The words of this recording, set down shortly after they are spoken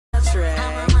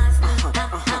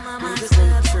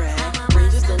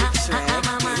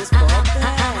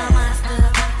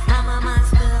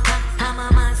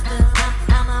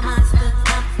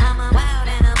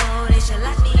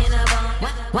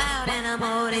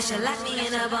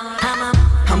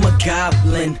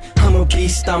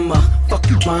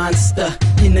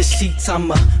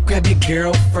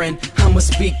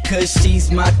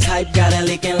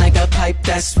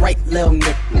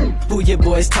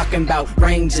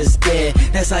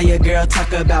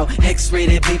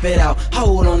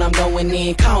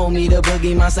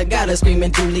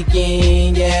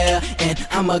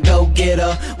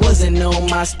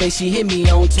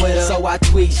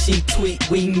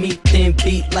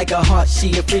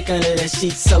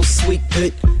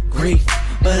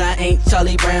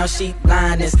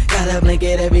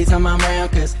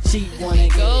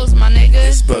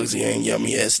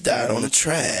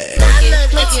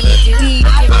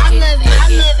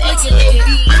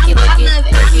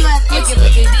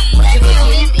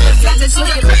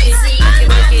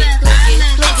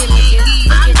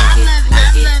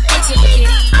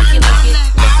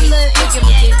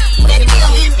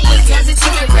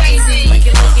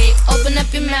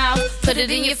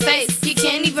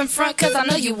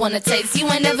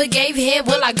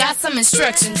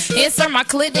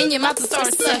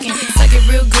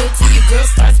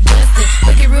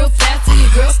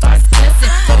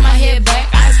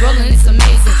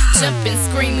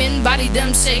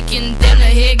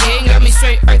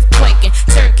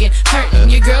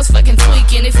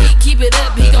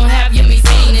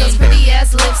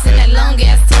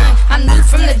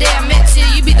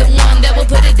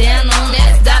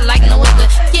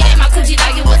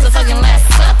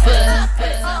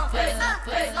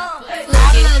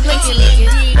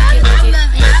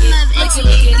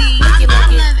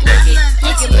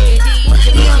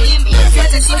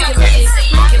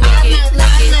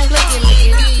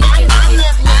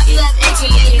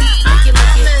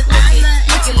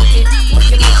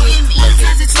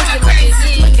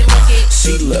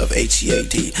She love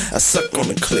H-E-A-D. I suck on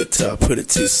the clit till I put it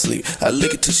to sleep. I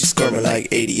lick it till she squirming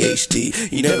like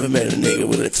ADHD. You never met a nigga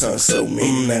with a tongue so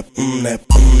mean. That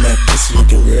pussy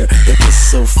looking rare. That pussy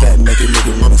so fat, make a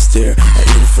nigga wanna stare. I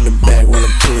eat it from the back while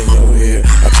I'm pulling your hair.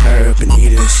 I tie her up and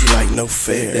eat it and she like no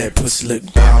fair. That pussy look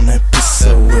brown, that pussy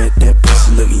so wet. That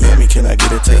pussy look yummy, can I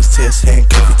get a taste test?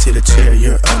 Handcuff you to the chair,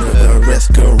 you're under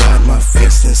arrest. Girl, ride my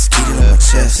face and skeet it on my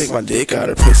chest. Take my dick out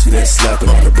of pussy, then slap it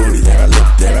on the booty. Then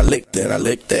I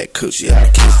lick that coochie. I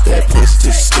kiss that pussy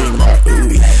till she scream out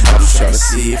ooey. I'm just trying to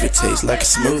see if it tastes like a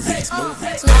smoothie.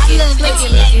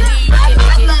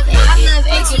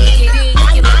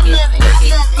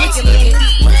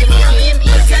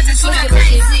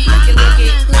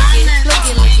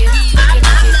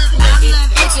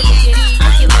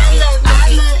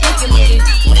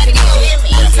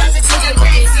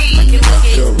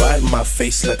 Girl, ride my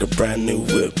face like a brand new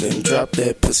whip. Then drop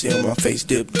that pussy on my face,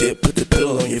 dip. Put the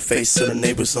pillow on your face so the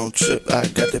neighbors don't trip. I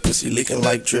got that pussy leaking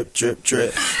like drip.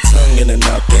 Tongue in and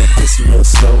out that pussy real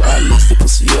slow. I lift the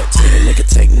pussy up, take a nigga,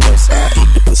 take notes. I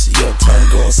eat the pussy up, tongue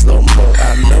going slow-mo.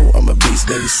 I know I'm a beast,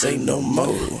 baby, say no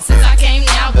more. Since I came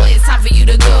now, boy, it's time for you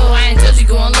to go. I ain't judge you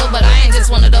going low, but I ain't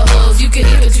just one of the hoes. You can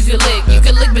eat, but you can lick. You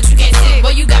can lick, but you can't stick.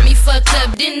 Boy, you got me fucked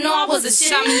up. Didn't know I was a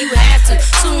shit. I mean, you had to.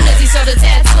 Soon as he saw the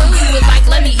tattoo, you was like,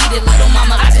 let me eat it, little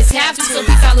mama. I just have to. So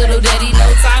peace out, little daddy. No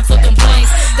time for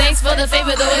complaints. Thanks for the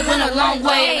favor, though it went a long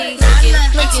way.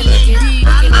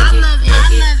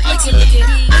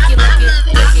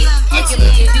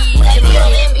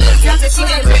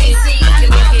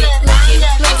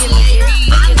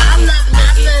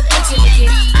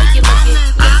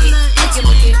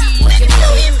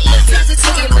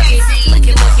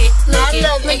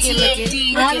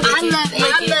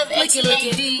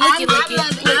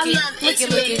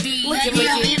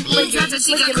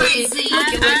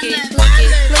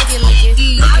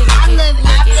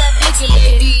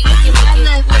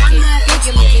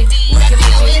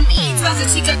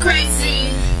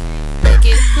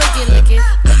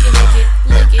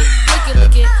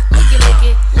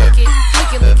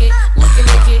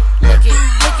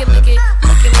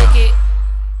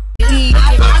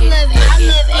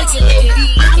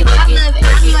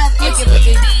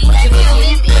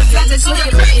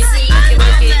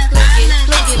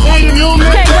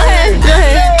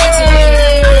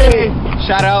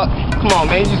 Shout out, come on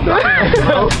man, just go.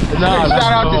 No,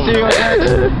 shout out to CEO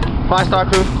Jerks, 5-star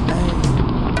crew.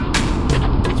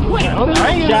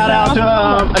 Shout out to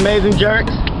Amazing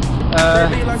Jerks.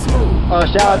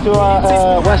 Shout out to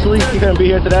Wesley, he couldn't be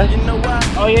here today.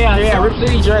 Oh yeah, Rip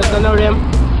City Jerks, I know them.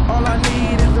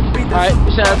 Alright,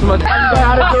 shout out to my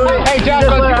Hey Josh,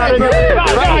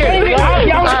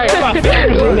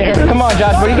 come on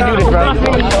Josh, but you can do this, bro.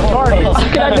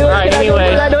 Can I do it? Alright,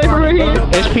 anyways,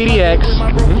 it's PDX.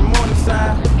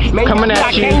 Coming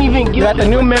at you. You got the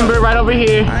new member right over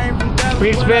here.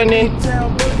 We're expanding.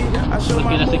 Look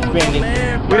at us expanding.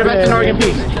 We're back to Northern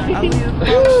Peace.